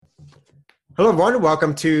Hello, everyone.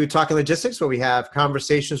 Welcome to Talking Logistics, where we have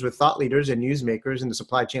conversations with thought leaders and newsmakers in the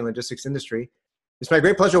supply chain logistics industry. It's my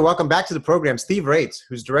great pleasure to welcome back to the program Steve Rates,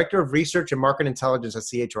 who's Director of Research and Market Intelligence at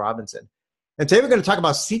C.H. Robinson. And today we're going to talk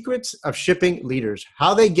about secrets of shipping leaders,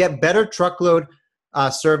 how they get better truckload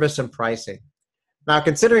service and pricing. Now,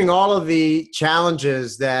 considering all of the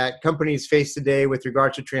challenges that companies face today with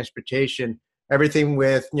regard to transportation, everything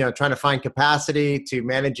with trying to find capacity to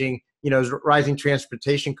managing rising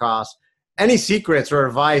transportation costs, any secrets or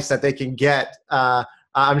advice that they can get,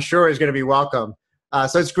 I'm sure is going to be welcome.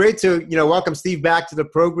 So it's great to welcome Steve back to the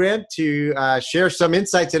program to share some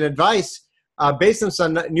insights and advice based on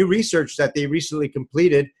some new research that they recently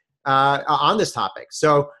completed on this topic.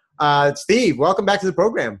 So Steve, welcome back to the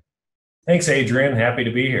program. Thanks, Adrian. Happy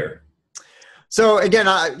to be here. So again,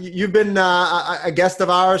 you've been a guest of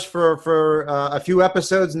ours for a few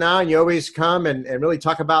episodes now, and you always come and really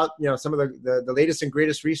talk about some of the latest and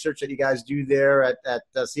greatest research that you guys do there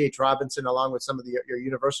at C.H. Robinson, along with some of your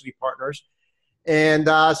university partners. And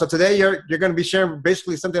so today you're going to be sharing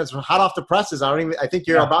basically something that's hot off the presses. I think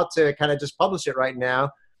you're about to kind of just publish it right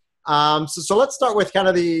now. So let's start with kind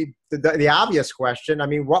of the obvious question. I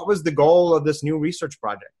mean, what was the goal of this new research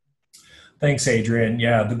project? Thanks, Adrian.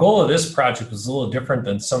 Yeah, the goal of this project was a little different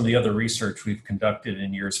than some of the other research we've conducted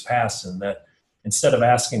in years past, in that instead of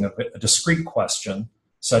asking a discrete question,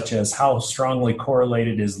 such as how strongly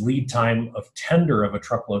correlated is lead time of tender of a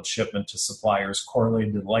truckload shipment to suppliers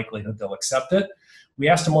correlated to the likelihood they'll accept it, we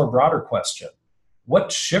asked a more broader question.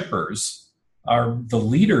 What shippers are the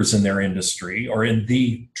leaders in their industry or in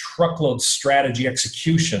the truckload strategy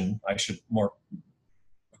execution, I should more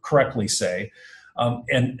correctly say,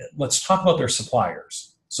 and let's talk about their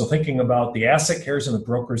suppliers. So thinking about the asset carriers and the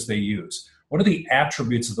brokers they use, what are the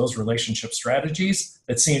attributes of those relationship strategies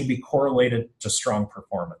that seem to be correlated to strong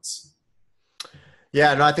performance?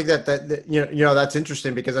 Yeah, no, I think that that's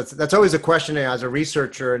interesting, because that's always a question as a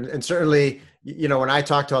researcher, and certainly when I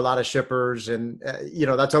talk to a lot of shippers, and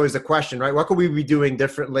that's always the question, right? What can we be doing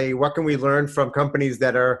differently? What can we learn from companies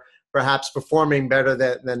that are perhaps performing better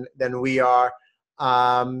than we are?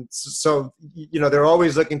 So they're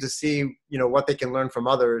always looking to see what they can learn from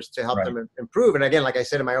others to help them improve. And again, like I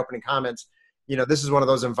said in my opening comments, this is one of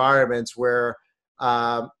those environments where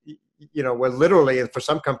where literally for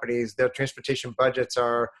some companies their transportation budgets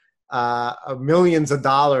are millions of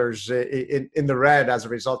dollars in the red as a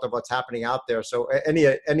result of what's happening out there. So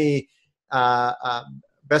any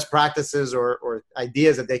best practices or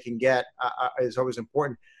ideas that they can get is always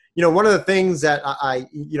important. One of the things that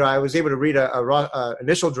I was able to read a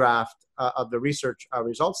initial draft of the research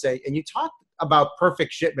results say, and you talked about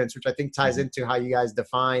perfect shipments, which I think ties into how you guys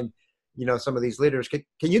define, some of these leaders. Can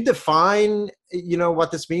you define,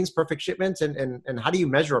 what this means, perfect shipments, and how do you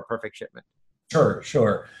measure a perfect shipment?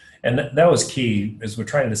 Sure. And that was key, as we're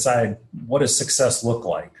trying to decide, what does success look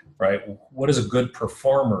like, right? What does a good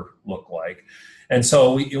performer look like? And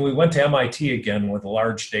so we went to MIT again with a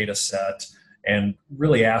large data set and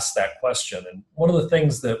really asked that question. And one of the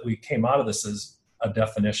things that we came out of this is a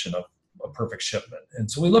definition of a perfect shipment.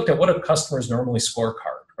 And so we looked at what do customers normally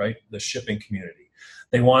scorecard, right? The shipping community.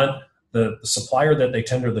 They want the supplier that they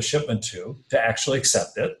tender the shipment to actually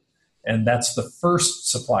accept it. And that's the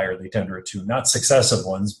first supplier they tender it to, not successive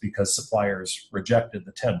ones because suppliers rejected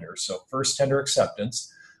the tender. So first tender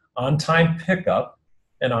acceptance, on-time pickup,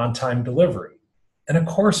 and on-time delivery. And of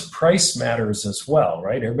course, price matters as well,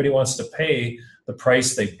 right? Everybody wants to pay the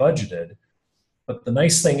price they budgeted. But the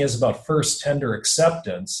nice thing is about first tender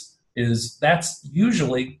acceptance is that's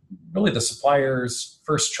usually really the supplier's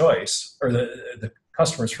first choice, or the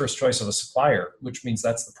customer's first choice of a supplier, which means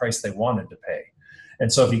that's the price they wanted to pay.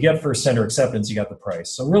 And so if you get first tender acceptance, you got the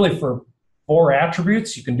price. So really for 4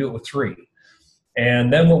 attributes, you can do it with 3.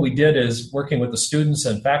 And then what we did is, working with the students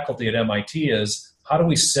and faculty at MIT, is how do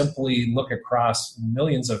we simply look across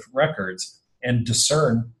millions of records and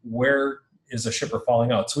discern where is a shipper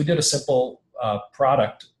falling out? So we did a simple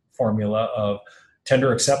product formula of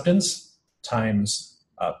tender acceptance times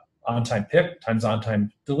on-time pick times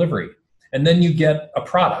on-time delivery. And then you get a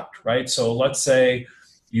product, right? So let's say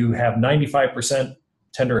you have 95%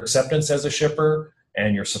 tender acceptance as a shipper,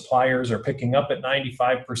 and your suppliers are picking up at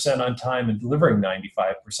 95% on time and delivering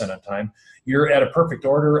 95% on time. You're at a perfect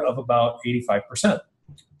order of about 85%.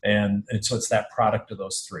 And so it's that product of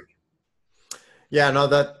those 3. Yeah, no,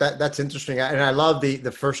 that's interesting. And I love the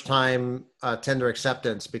first time tender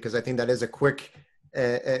acceptance, because I think that is a quick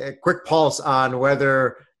pulse on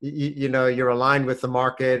whether you're aligned with the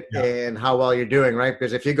market and how well you're doing, right?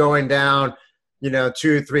 Because if you're going down,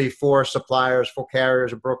 2, 3, 4 suppliers, 4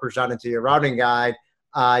 carriers or brokers down into your routing guide,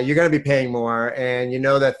 you're going to be paying more, and you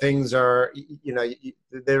know that things are,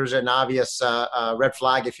 there's an obvious red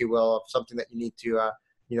flag, if you will, of something that you need to,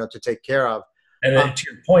 to take care of. And then to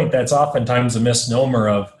your point, that's oftentimes a misnomer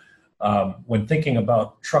of when thinking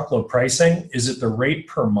about truckload pricing, is it the rate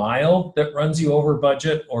per mile that runs you over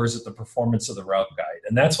budget, or is it the performance of the route guide?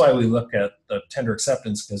 And that's why we look at the tender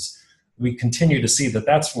acceptance, because we continue to see that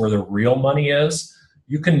that's where the real money is.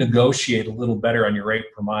 You can negotiate a little better on your rate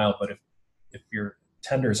per mile, but if your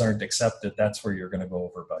tenders aren't accepted, that's where you're going to go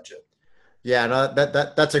over budget. Yeah, no,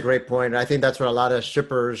 that's a great point. I think that's what a lot of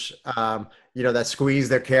shippers, that squeeze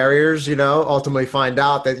their carriers, ultimately find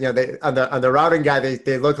out that, they on the routing guide,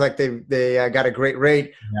 they look like they got a great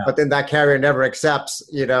rate, yeah. But then that carrier never accepts,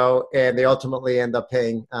 and they ultimately end up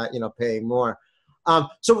paying more.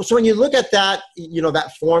 So when you look at that,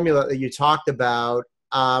 that formula that you talked about,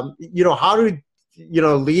 how do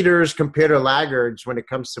leaders compare to laggards when it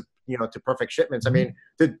comes to, to perfect shipments? I mean,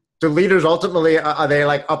 the leaders ultimately, are they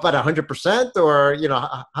like up at 100%, or,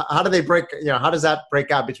 how do they break, how does that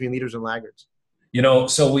break out between leaders and laggards?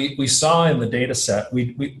 So we saw in the data set,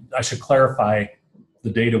 I should clarify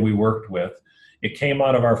the data we worked with. It came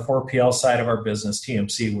out of our 4PL side of our business,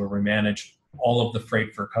 TMC, where we manage all of the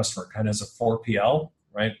freight for a customer, kind of as a 4PL,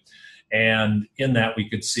 right? And in that, we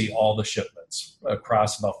could see all the shipments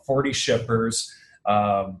across about 40 shippers,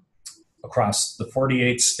 across the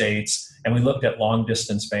 48 states. And we looked at long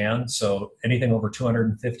distance bands, so anything over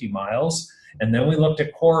 250 miles. And then we looked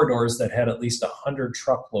at corridors that had at least 100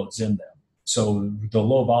 truckloads in them. So the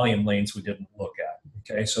low volume lanes we didn't look at,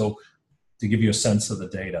 okay? So to give you a sense of the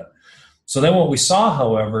data. So then what we saw,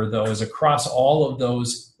 however, though, is across all of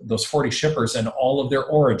those 40 shippers and all of their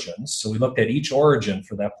origins, so we looked at each origin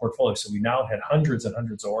for that portfolio, so we now had hundreds and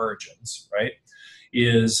hundreds of origins, right,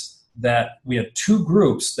 is that we had two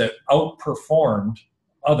groups that outperformed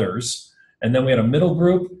others, and then we had a middle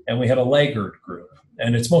group and we had a laggard group.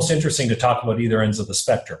 And it's most interesting to talk about either ends of the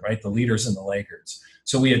spectrum, right? The leaders and the laggards.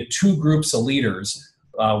 So we had two groups of leaders.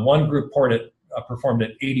 One group performed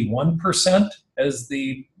at 81% as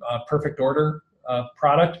the perfect order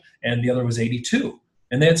product, and the other was 82.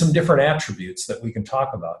 And they had some different attributes that we can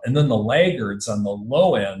talk about. And then the laggards on the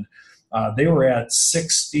low end, they were at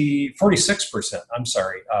 46%,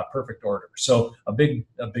 perfect order. So a big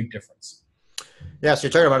difference. Yeah, so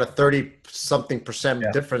you're talking about a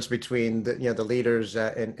 30-something% difference between the leaders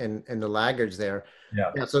and the laggards there.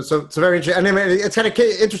 Yeah. So very interesting. And I mean, it's kind of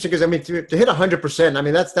interesting because to hit 100%, I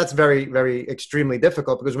mean that's very, very extremely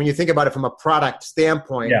difficult, because when you think about it from a product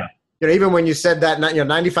standpoint, even when you said that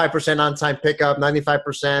 95% on-time pickup,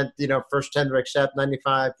 95%, first tender accept,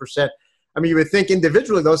 95%. I mean, you would think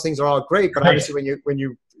individually those things are all great, but obviously when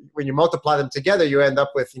you multiply them together, you end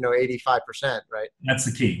up with 85%, right? That's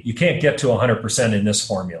the key. You can't get to 100% in this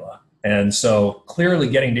formula, and so clearly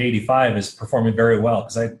getting to 85 is performing very well,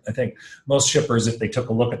 because I think most shippers, if they took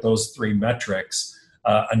a look at those three metrics,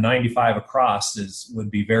 a 95 across would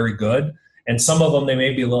be very good, and some of them they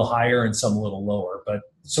may be a little higher and some a little lower. But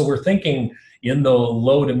so we're thinking in the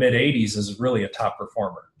low to mid 80s is really a top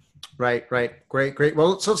performer. Right. Great.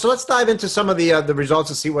 Well, so let's dive into some of the results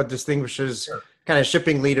and see what distinguishes kind of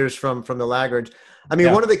shipping leaders from the laggards. I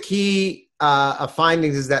mean, one of the key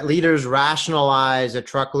findings is that leaders rationalize a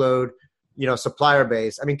truckload, supplier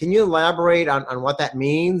base. I mean, can you elaborate on what that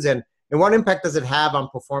means, and what impact does it have on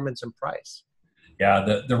performance and price?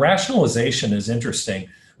 Yeah, the rationalization is interesting.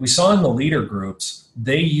 We saw in the leader groups,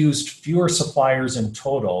 they used fewer suppliers in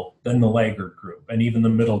total than the laggard group and even the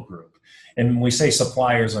middle group. And when we say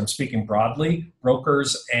suppliers, I'm speaking broadly,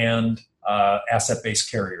 brokers and asset-based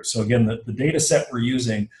carriers. So again, the data set we're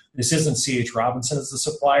using, this isn't C.H. Robinson as the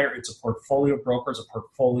supplier, it's a portfolio of brokers, a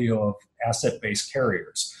portfolio of asset-based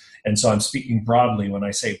carriers. And so I'm speaking broadly when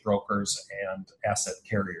I say brokers and asset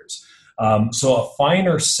carriers. So a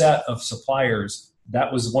finer set of suppliers,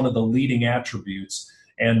 that was one of the leading attributes.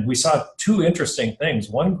 And we saw two interesting things.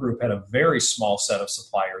 One group had a very small set of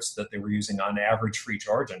suppliers that they were using on average for each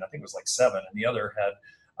origin. I think it was like 7, and the other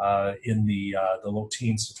had in the low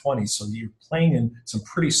teens to 20s. So you're playing in some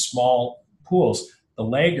pretty small pools. The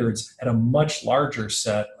laggards had a much larger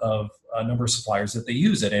set of number of suppliers that they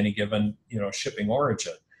use at any given shipping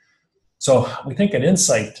origin. So we think an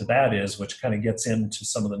insight to that is, which kind of gets into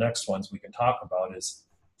some of the next ones we can talk about, is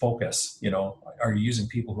focus. Are you using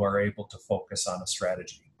people who are able to focus on a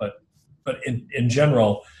strategy? But in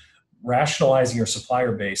general, rationalizing your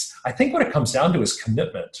supplier base, I think what it comes down to is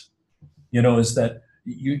commitment. Is that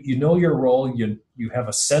you know your role, you have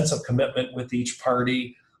a sense of commitment with each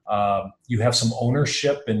party, you have some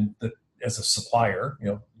ownership as a supplier,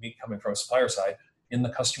 me coming from a supplier side, in the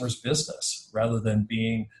customer's business, rather than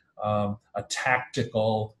being a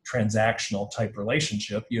tactical transactional type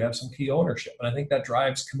relationship, you have some key ownership. And I think that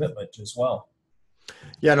drives commitment as well.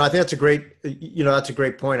 Yeah, no, I think that's a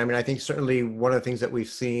great point. I mean, I think certainly one of the things that we've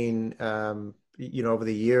seen, over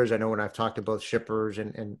the years, I know when I've talked to both shippers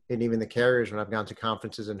and even the carriers, when I've gone to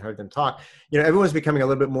conferences and heard them talk, everyone's becoming a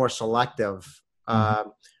little bit more selective,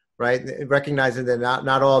 right? Recognizing that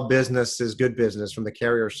not all business is good business from the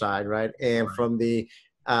carrier side, right? And from the,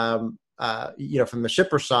 from the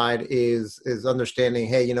shipper side is understanding,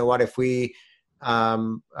 hey, you know what, if we,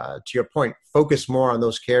 to your point, focus more on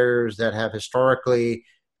those carriers that have historically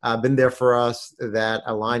been there for us, that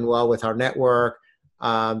align well with our network,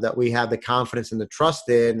 that we have the confidence and the trust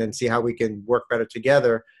in, and see how we can work better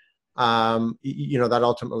together. That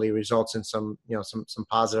ultimately results in some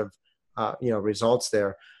positive, results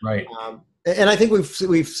there. Right. And I think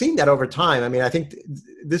we've seen that over time. I mean, I think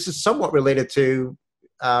this is somewhat related to,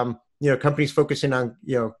 companies focusing on,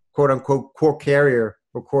 quote unquote, core carrier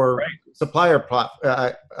or core supplier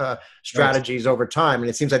strategies over time. And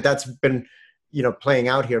it seems like that's been, playing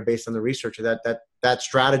out here based on the research that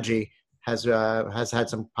strategy has had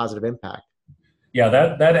some positive impact. Yeah,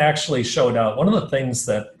 that actually showed out. One of the things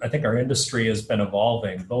that I think our industry has been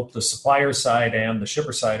evolving, both the supplier side and the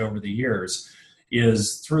shipper side over the years,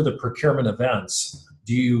 is through the procurement events.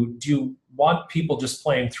 Do you want people just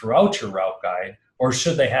playing throughout your route guide, or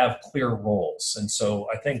should they have clear roles? And so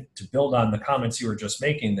I think, to build on the comments you were just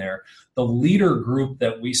making there, the leader group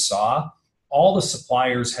that we saw, all the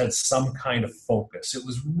suppliers had some kind of focus. It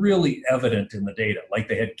was really evident in the data. Like,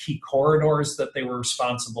 they had key corridors that they were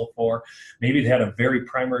responsible for. Maybe they had a very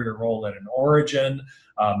primary role at an origin.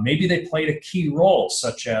 Maybe they played a key role,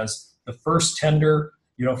 such as the first tender,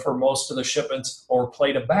 for most of the shipments, or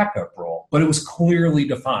played a backup role. But it was clearly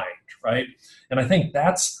defined, right? And I think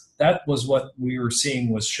that was what we were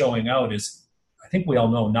seeing was showing out. Is, I think we all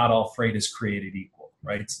know not all freight is created equal,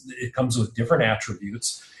 right? It comes with different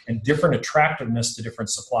attributes and different attractiveness to different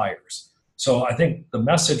suppliers. So I think the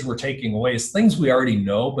message we're taking away is things we already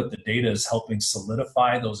know, but the data is helping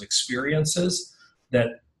solidify those experiences,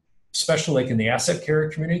 that, especially like in the asset carrier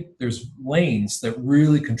community, there's lanes that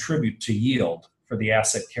really contribute to yield for the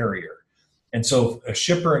asset carrier. And so if a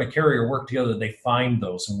shipper and a carrier work together, they find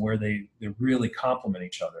those and where they really complement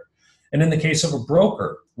each other. And in the case of a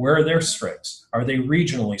broker, where are their strengths? Are they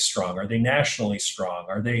regionally strong? Are they nationally strong?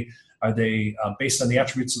 Are they based on the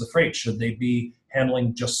attributes of the freight? Should they be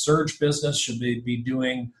handling just surge business? Should they be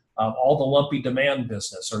doing all the lumpy demand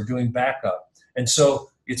business, or doing backup? And so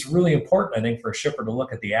it's really important, I think, for a shipper to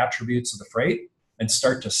look at the attributes of the freight and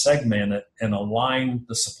start to segment it and align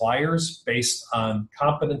the suppliers based on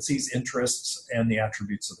competencies, interests, and the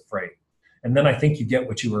attributes of the freight. And then I think you get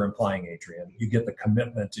what you were implying, Adrian. You get the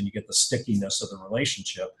commitment and you get the stickiness of the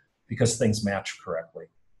relationship because things match correctly.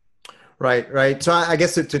 Right. So I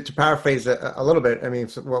guess to paraphrase a little bit, I mean,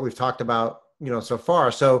 what we've talked about, so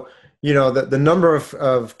far. So, the number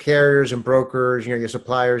of carriers and brokers, your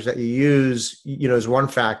suppliers that you use, is one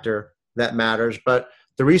factor that matters. But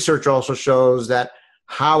the research also shows that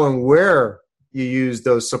how and where you use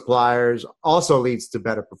those suppliers also leads to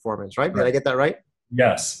better performance, right? Did I get that right?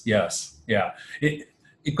 Yes. Yeah.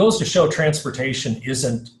 It goes to show transportation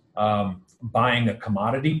isn't buying a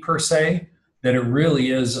commodity per se, that it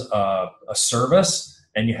really is a service,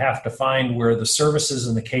 and you have to find where the services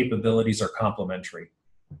and the capabilities are complementary.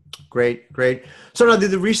 Great. So now,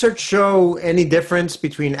 did the research show any difference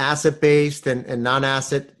between asset-based and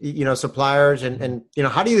non-asset, suppliers? And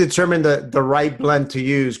how do you determine the right blend to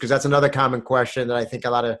use? Because that's another common question that I think a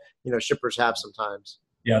lot of, shippers have sometimes.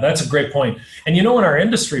 Yeah, that's a great point. And in our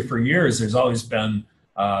industry for years, there's always been,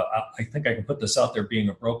 I think I can put this out there being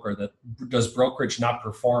a broker, that does brokerage not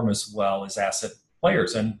perform as well as asset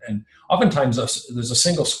players? And oftentimes there's a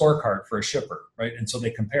single scorecard for a shipper, right? And so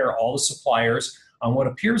they compare all the suppliers on what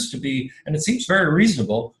appears to be, and it seems very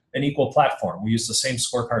reasonable, an equal platform. We use the same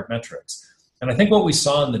scorecard metrics. And I think what we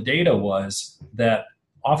saw in the data was that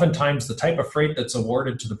oftentimes the type of freight that's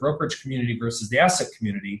awarded to the brokerage community versus the asset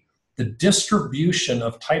community, the distribution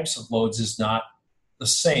of types of loads is not the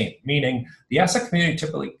same, meaning the asset community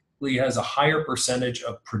typically has a higher percentage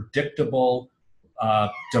of predictable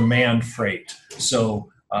demand freight.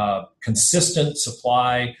 So consistent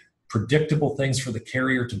supply, predictable things for the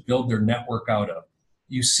carrier to build their network out of.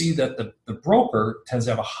 You see that the broker tends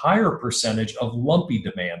to have a higher percentage of lumpy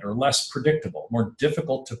demand, or less predictable, more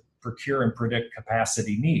difficult to procure and predict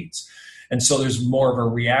capacity needs. And so there's more of a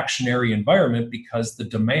reactionary environment because the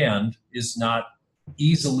demand is not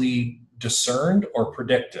easily discerned or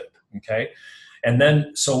predicted, okay? And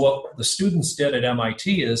then, so what the students did at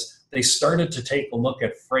MIT is they started to take a look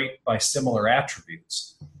at freight by similar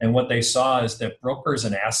attributes. And what they saw is that brokers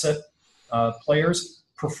and asset players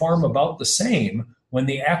perform about the same when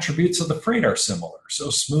the attributes of the freight are similar. So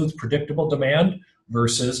smooth, predictable demand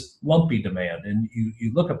versus lumpy demand. And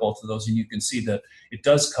you look at both of those and you can see that it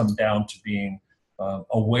does come down to being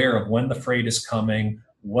aware of when the freight is coming,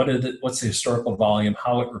 what's the historical volume,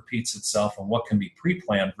 how it repeats itself, and what can be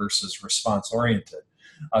pre-planned versus response-oriented.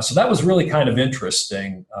 So that was really kind of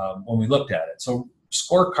interesting when we looked at it. So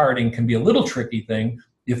scorecarding can be a little tricky thing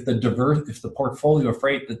if the portfolio of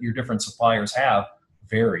freight that your different suppliers have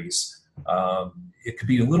varies. It could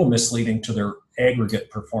be a little misleading to their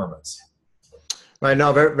aggregate performance. Right.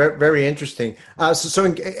 No, very, very, very interesting. I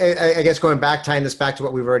guess tying this back to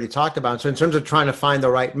what we've already talked about. So in terms of trying to find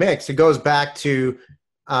the right mix, it goes back to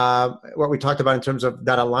what we talked about in terms of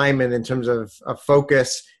that alignment, in terms of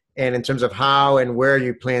focus, and in terms of how and where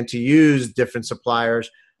you plan to use different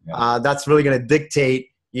suppliers. Yeah. That's really going to dictate,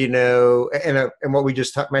 and what we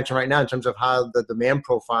just mentioned right now in terms of how the demand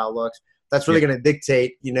profile looks. That's really going to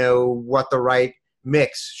dictate, what the right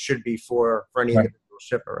mix should be for any individual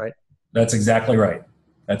shipper, right? That's exactly right.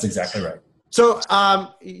 So,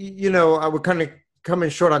 we're kind of coming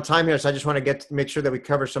short on time here, so I just want to make sure that we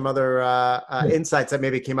cover some other insights that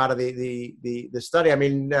maybe came out of the study. I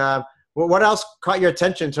mean, what else caught your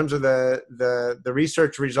attention in terms of the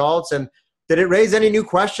research results, and did it raise any new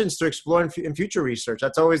questions to explore in future research?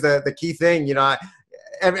 That's always the key thing.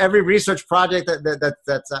 Every research project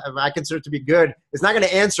that I consider to be good is not going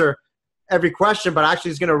to answer every question, but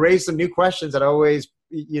actually is going to raise some new questions that always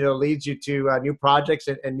leads you to new projects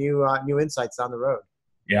and new insights down the road.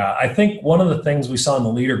 Yeah, I think one of the things we saw in the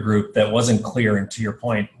leader group that wasn't clear, and to your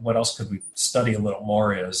point, what else could we study a little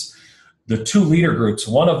more, is the two leader groups.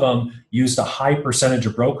 One of them used a high percentage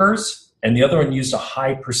of brokers, and the other one used a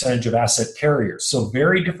high percentage of asset carriers. So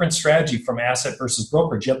very different strategy from asset versus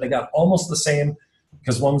brokerage, yet they got almost the same,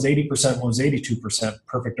 because one was 80%, one was 82%,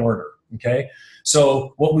 perfect order, okay?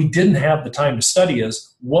 So what we didn't have the time to study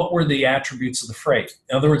is what were the attributes of the freight?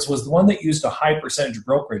 In other words, was the one that used a high percentage of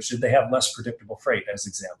brokerage, did they have less predictable freight, as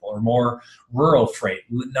example, or more rural freight,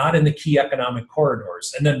 not in the key economic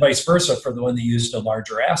corridors? And then vice versa for the one that used a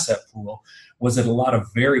larger asset pool, was it a lot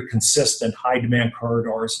of very consistent high demand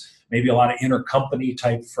corridors, maybe a lot of intercompany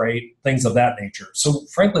type freight, things of that nature. So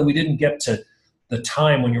frankly, we didn't get to the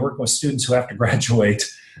time when you're working with students who have to graduate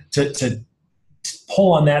to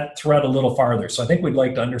pull on that thread a little farther. So I think we'd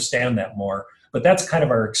like to understand that more. But that's kind of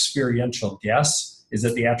our experiential guess, is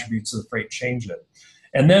that the attributes of the freight change it.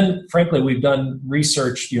 And then, frankly, we've done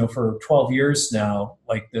research, for 12 years now,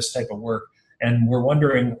 like this type of work, and we're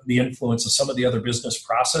wondering the influence of some of the other business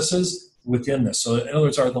processes within this. So in other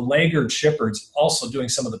words, are the laggard shippers also doing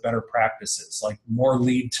some of the better practices, like more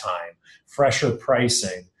lead time, fresher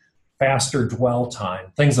pricing, faster dwell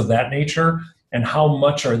time, things of that nature? And how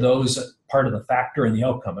much are those part of the factor in the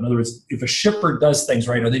outcome? In other words, if a shipper does things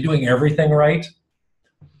right, are they doing everything right?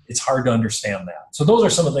 It's hard to understand that. So those are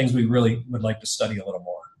some of the things we really would like to study a little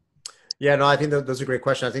more. Yeah, no, I think those are a great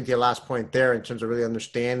question. I think the last point there in terms of really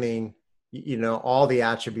understanding, all the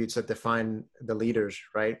attributes that define the leaders,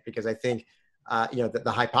 right? Because I think, the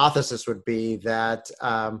hypothesis would be that,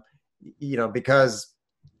 because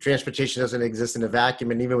transportation doesn't exist in a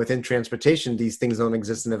vacuum, and even within transportation, these things don't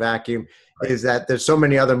exist in a vacuum, right, is that there's so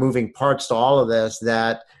many other moving parts to all of this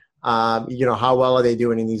that, how well are they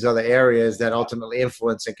doing in these other areas that ultimately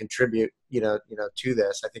influence and contribute, to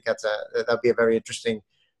this. I think that'd be a very interesting,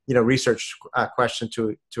 research question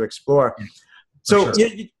to explore. So,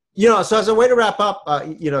 sure. So as a way to wrap up,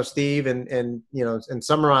 Steve, and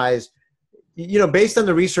summarize, based on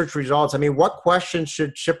the research results, I mean, what questions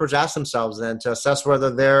should shippers ask themselves then to assess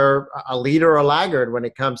whether they're a leader or a laggard when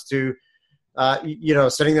it comes to,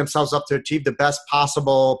 setting themselves up to achieve the best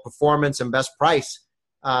possible performance and best price,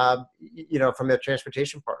 from their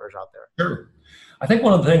transportation partners out there? Sure. I think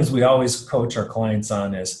one of the things we always coach our clients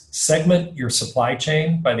on is segment your supply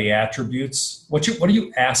chain by the attributes. What are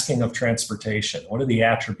you asking of transportation? What are the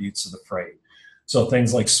attributes of the freight? So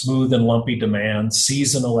things like smooth and lumpy demand,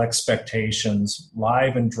 seasonal expectations,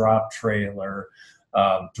 live and drop trailer,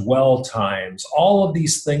 dwell times, all of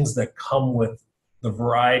these things that come with the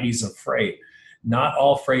varieties of freight. Not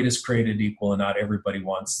all freight is created equal, and not everybody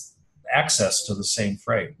wants access to the same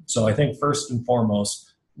freight. So I think first and foremost,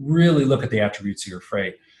 really look at the attributes of your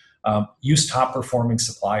freight. Use top performing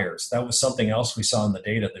suppliers. That was something else we saw in the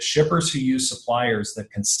data. The shippers who use suppliers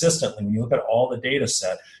that consistently, when you look at all the data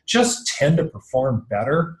set, just tend to perform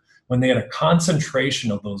better when they had a concentration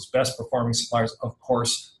of those best performing suppliers. Of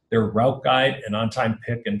course, their route guide and on-time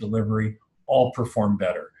pick and delivery all perform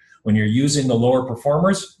better. When you're using the lower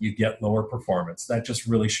performers, you get lower performance. That just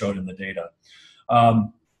really showed in the data.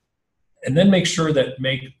 And then make sure that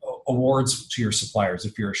make awards to your suppliers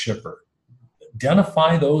if you're a shipper.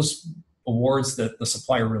 Identify those awards that the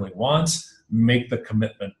supplier really wants, make the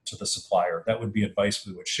commitment to the supplier. That would be advice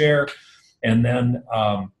we would share. And then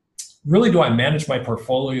really, do I manage my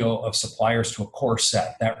portfolio of suppliers to a core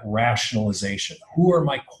set, that rationalization? Who are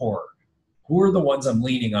my core? Who are the ones I'm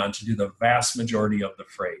leaning on to do the vast majority of the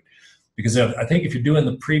freight? Because I think if you're doing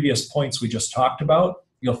the previous points we just talked about,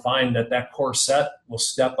 you'll find that that core set will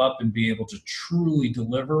step up and be able to truly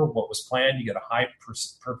deliver what was planned. You get a high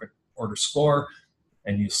perfect order score,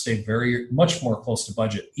 and you stay very much more close to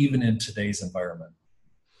budget, even in today's environment.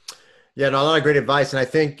 Yeah, no, a lot of great advice. And I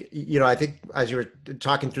think as you were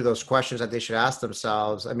talking through those questions that they should ask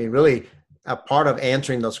themselves, I mean, really a part of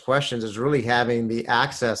answering those questions is really having the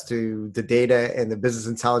access to the data and the business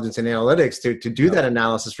intelligence and analytics to do that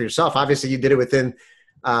analysis for yourself. Obviously, you did it within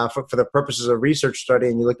for the purposes of research study,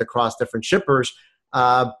 and you looked across different shippers.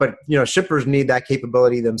 But shippers need that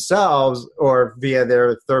capability themselves, or via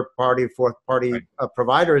their third party, fourth party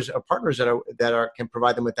providers or partners that can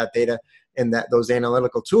provide them with that data and those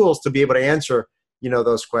analytical tools to be able to answer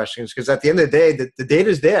those questions. Because at the end of the day, the data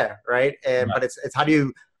is there, right? But it's how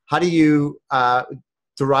do you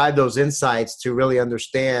derive those insights to really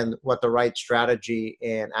understand what the right strategy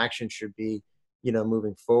and action should be,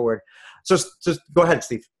 moving forward. So just go ahead,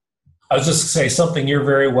 Steve. I was just going to say something you're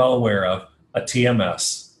very well aware of. A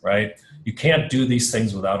TMS, right? You can't do these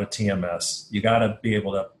things without a TMS. You got to be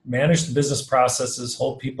able to manage the business processes,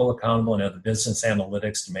 hold people accountable, and have the business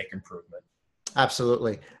analytics to make improvement.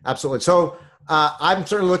 Absolutely. So I'm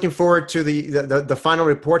certainly looking forward to the final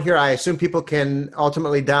report here. I assume people can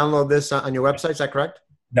ultimately download this on your website. Is that correct?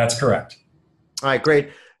 That's correct. All right, great.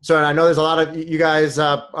 So I know there's a lot of you guys,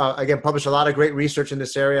 again, publish a lot of great research in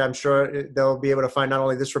this area. I'm sure they'll be able to find not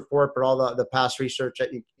only this report, but all the past research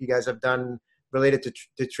that you guys have done related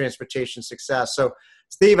to transportation success. So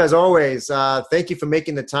Steve, as always, thank you for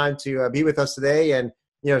making the time to be with us today and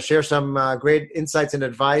share some great insights and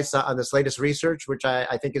advice on this latest research, which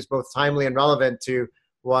I think is both timely and relevant to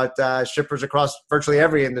what shippers across virtually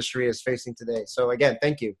every industry is facing today. So again,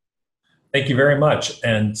 thank you. Thank you very much.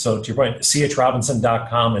 And so to your point,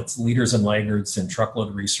 chrobinson.com, it's leaders and laggards in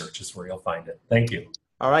truckload research is where you'll find it. Thank you.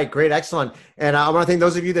 All right, great, excellent. And I want to thank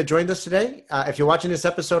those of you that joined us today. If you're watching this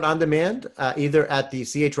episode on demand, either at the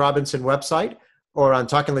C.H. Robinson website or on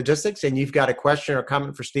Talking Logistics, and you've got a question or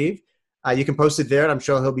comment for Steve, you can post it there, and I'm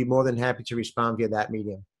sure he'll be more than happy to respond via that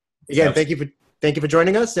medium. Again, thank you for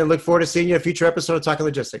joining us, and look forward to seeing you in a future episode of Talking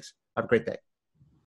Logistics. Have a great day.